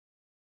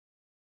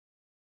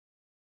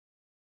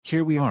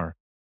Here we are.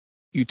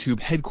 YouTube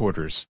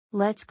headquarters.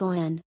 Let's go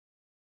in.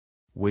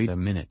 Wait a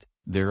minute,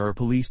 there are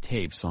police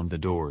tapes on the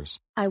doors.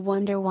 I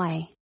wonder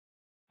why.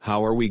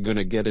 How are we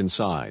gonna get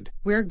inside?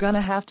 We're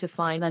gonna have to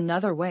find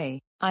another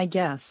way, I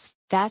guess.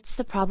 That's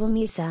the problem,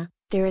 Isa.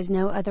 There is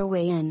no other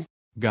way in.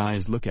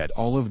 Guys, look at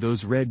all of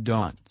those red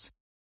dots.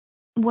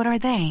 What are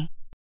they?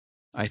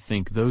 I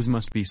think those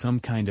must be some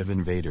kind of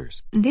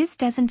invaders. This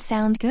doesn't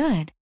sound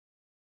good.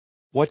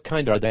 What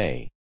kind are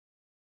they?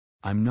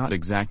 I'm not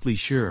exactly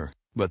sure,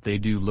 but they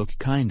do look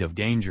kind of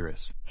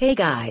dangerous. Hey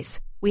guys,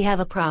 we have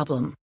a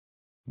problem.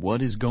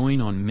 What is going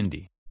on,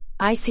 Mindy?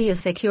 I see a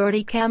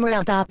security camera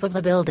on top of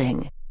the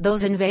building.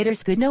 Those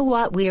invaders could know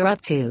what we're up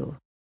to.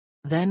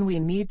 Then we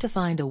need to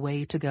find a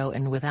way to go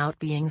in without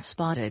being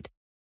spotted.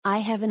 I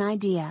have an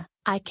idea.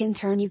 I can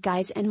turn you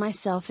guys and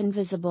myself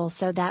invisible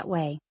so that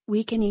way,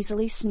 we can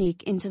easily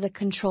sneak into the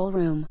control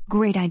room.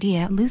 Great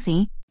idea,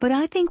 Lucy, but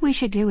I think we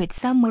should do it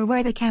somewhere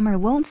where the camera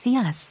won't see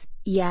us.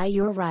 Yeah,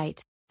 you're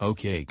right.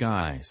 Okay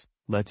guys,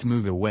 let's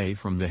move away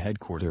from the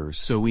headquarters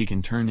so we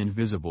can turn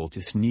invisible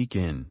to sneak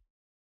in.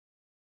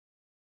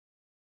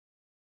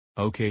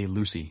 Okay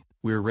Lucy,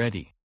 we're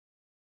ready.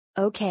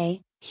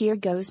 Okay, here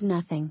goes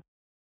nothing.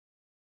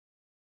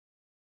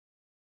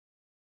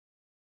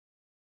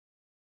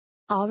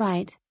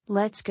 Alright,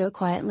 let's go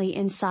quietly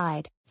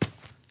inside.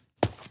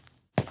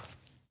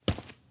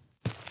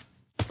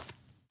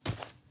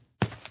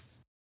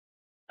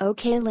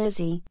 Okay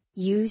Lizzie,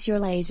 use your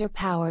laser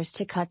powers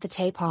to cut the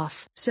tape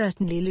off.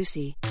 Certainly,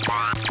 Lucy.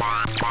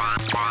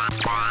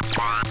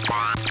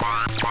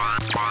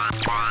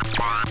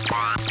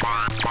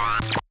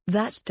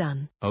 That's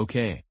done.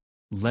 Okay,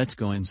 let's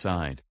go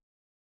inside.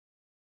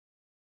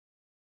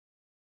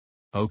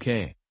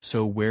 Okay,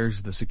 so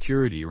where's the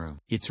security room?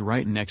 It's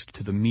right next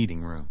to the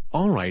meeting room.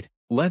 Alright,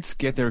 let's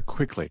get there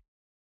quickly.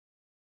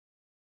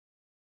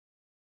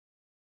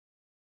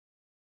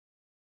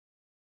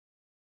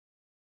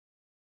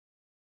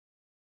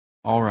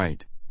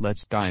 Alright,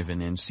 let's dive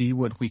in and see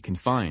what we can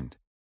find.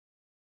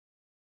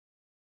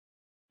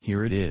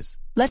 Here it is.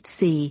 Let's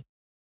see.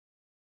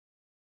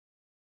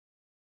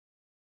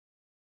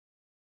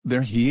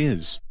 There he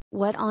is.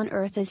 What on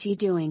earth is he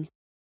doing?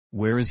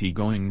 Where is he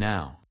going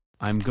now?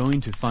 I'm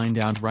going to find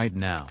out right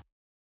now.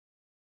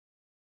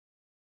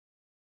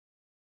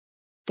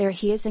 There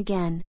he is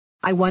again.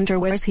 I wonder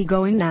where's he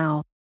going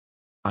now?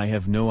 I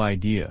have no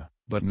idea,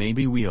 but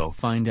maybe we'll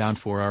find out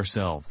for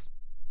ourselves.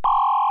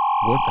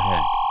 What the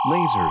heck?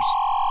 Lasers.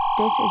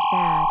 This is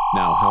bad.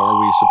 Now how are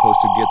we supposed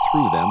to get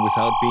through them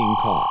without being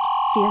caught?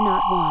 Fear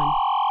not, Juan.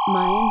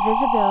 My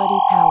invisibility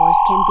powers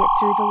can get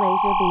through the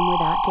laser beam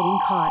without getting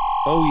caught.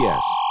 Oh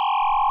yes.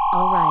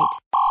 Alright.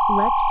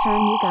 Let's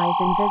turn you guys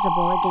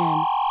invisible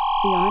again.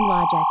 Beyond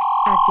logic,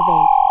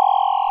 activate.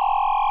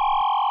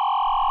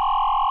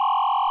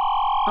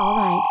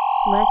 Alright,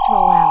 let's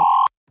roll out.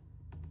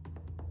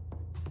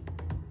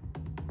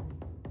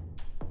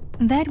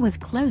 That was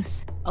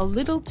close. A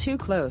little too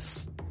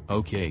close.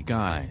 Okay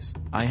guys,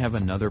 I have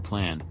another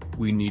plan.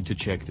 We need to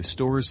check the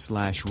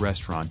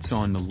stores/restaurants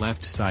on the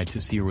left side to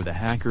see where the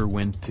hacker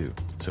went to.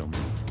 So me,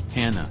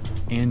 Hannah,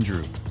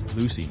 Andrew,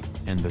 Lucy,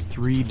 and the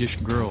 3 Dish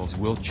girls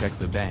will check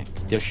the bank.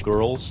 Dish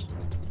girls?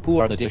 Who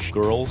are the Dish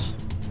girls?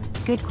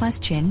 Good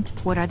question.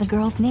 What are the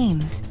girls'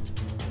 names?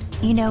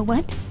 You know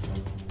what?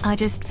 I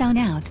just found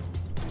out.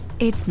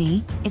 It's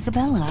me,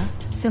 Isabella,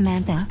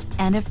 Samantha,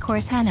 and of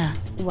course Hannah.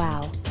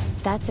 Wow.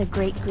 That's a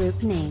great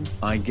group name.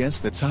 I guess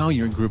that's how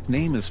your group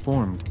name is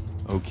formed.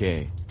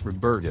 Okay,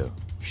 Roberto,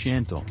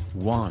 Chantal,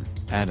 Juan,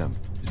 Adam,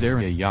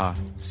 Zariah,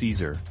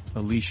 Caesar,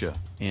 Alicia,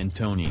 and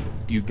Tony.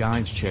 You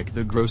guys check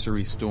the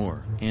grocery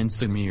store. And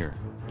Samir,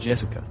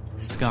 Jessica,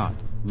 Scott,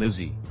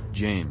 Lizzie,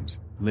 James,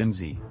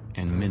 Lindsay,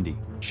 and Mindy.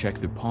 Check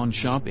the pawn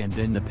shop and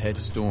then the pet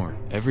store.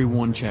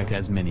 Everyone check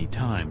as many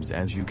times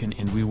as you can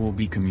and we will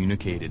be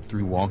communicated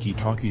through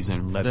walkie-talkies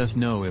and let us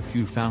know if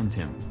you found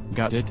him.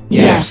 Got it?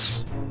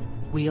 Yes!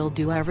 We'll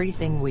do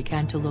everything we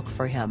can to look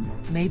for him.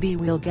 Maybe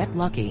we'll get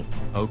lucky.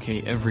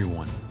 Okay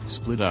everyone,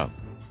 split up.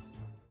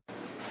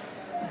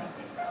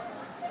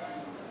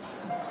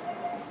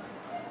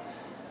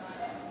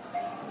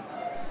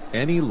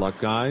 Any luck,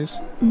 guys?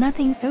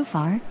 Nothing so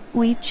far.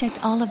 We've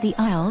checked all of the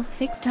aisles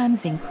 6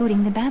 times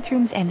including the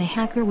bathrooms and the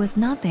hacker was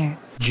not there.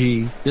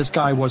 Gee, this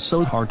guy was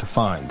so hard to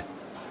find.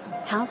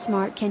 How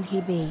smart can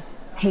he be?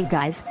 Hey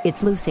guys,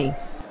 it's Lucy.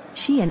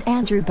 She and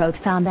Andrew both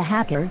found the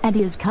hacker and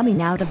he is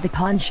coming out of the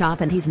pawn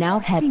shop and he's now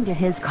heading to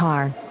his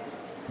car.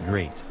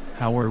 Great.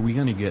 How are we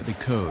gonna get the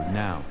code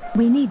now?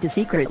 We need to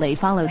secretly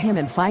follow him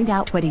and find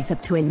out what he's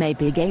up to and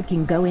maybe Gabe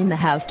can go in the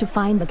house to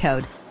find the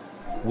code.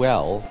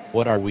 Well,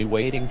 what are we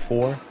waiting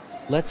for?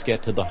 Let's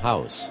get to the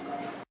house.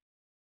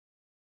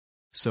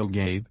 So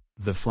Gabe,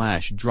 the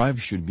flash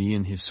drive should be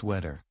in his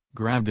sweater.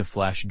 Grab the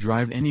flash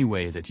drive any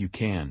way that you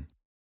can.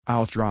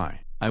 I'll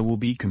try. I will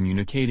be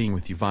communicating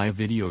with you via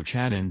video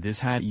chat and this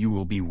hat you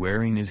will be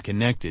wearing is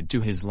connected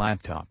to his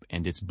laptop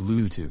and it's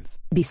Bluetooth.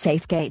 Be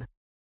safe, Gabe.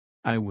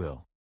 I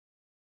will.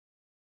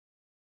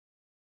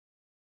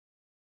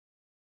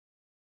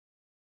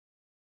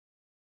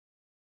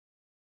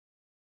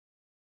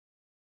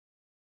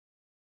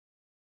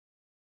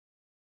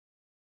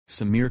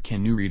 Samir,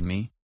 can you read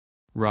me?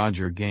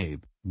 Roger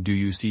Gabe, do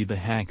you see the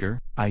hacker?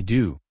 I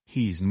do,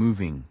 he's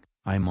moving,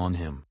 I'm on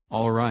him.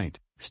 Alright,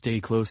 stay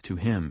close to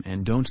him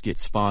and don't get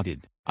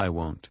spotted. I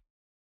won't.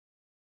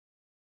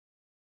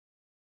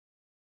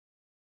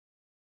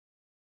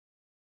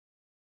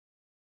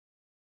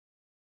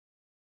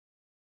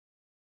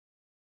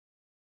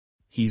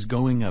 He's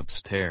going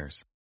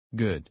upstairs.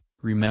 Good,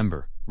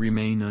 remember,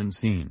 remain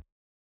unseen.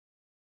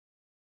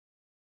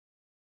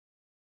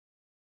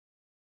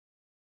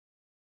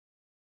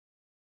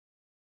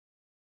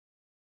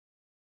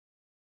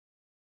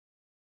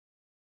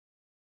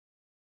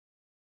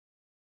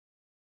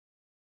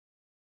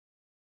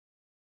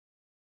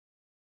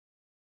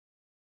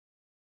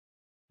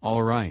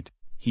 Alright,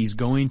 he's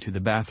going to the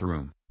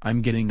bathroom.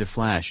 I'm getting the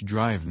flash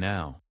drive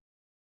now.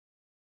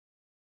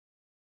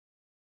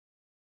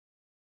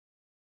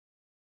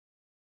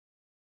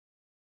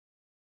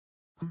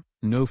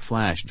 No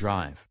flash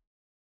drive.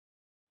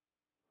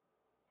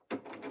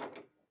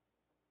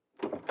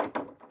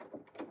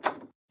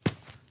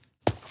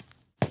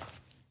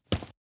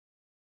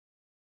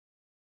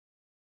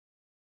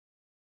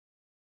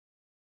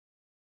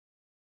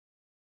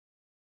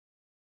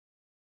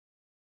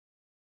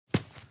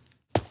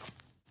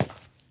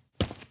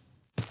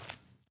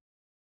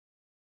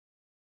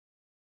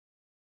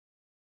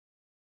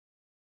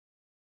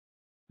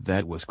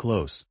 That was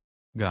close.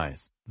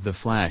 Guys, the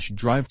flash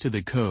drive to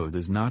the code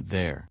is not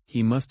there.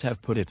 He must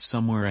have put it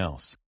somewhere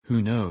else.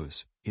 Who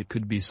knows, it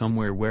could be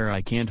somewhere where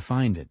I can't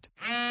find it.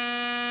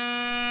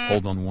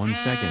 Hold on 1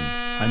 second,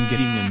 I'm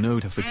getting a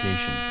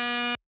notification.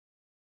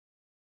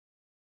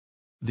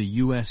 The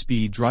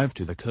USB drive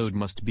to the code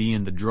must be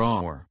in the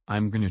drawer.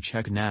 I'm gonna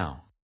check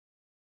now.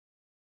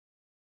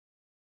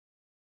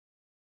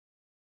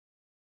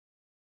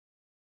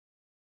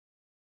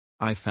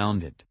 I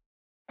found it.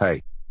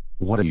 Hey.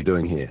 What are you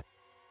doing here?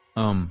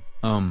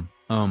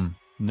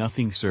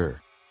 Nothing,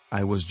 sir.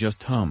 I was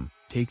just,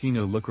 taking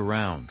a look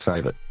around.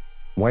 Save it.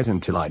 Wait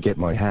until I get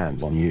my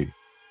hands on you.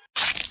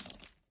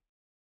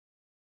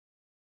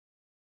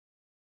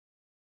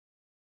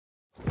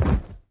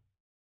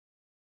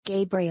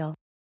 Gabriel.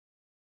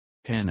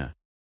 Hannah.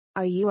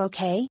 Are you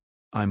okay?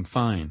 I'm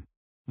fine.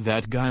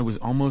 That guy was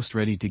almost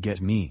ready to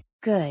get me.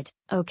 Good.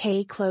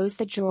 Okay, close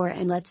the drawer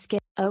and let's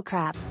get. Oh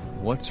crap.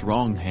 What's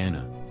wrong,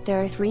 Hannah?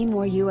 There are 3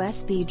 more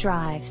USB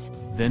drives.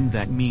 Then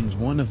that means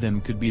one of them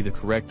could be the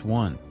correct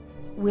one.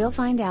 We'll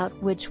find out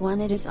which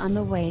one it is on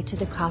the way to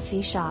the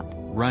coffee shop.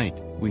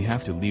 Right, we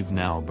have to leave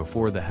now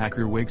before the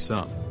hacker wakes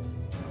up.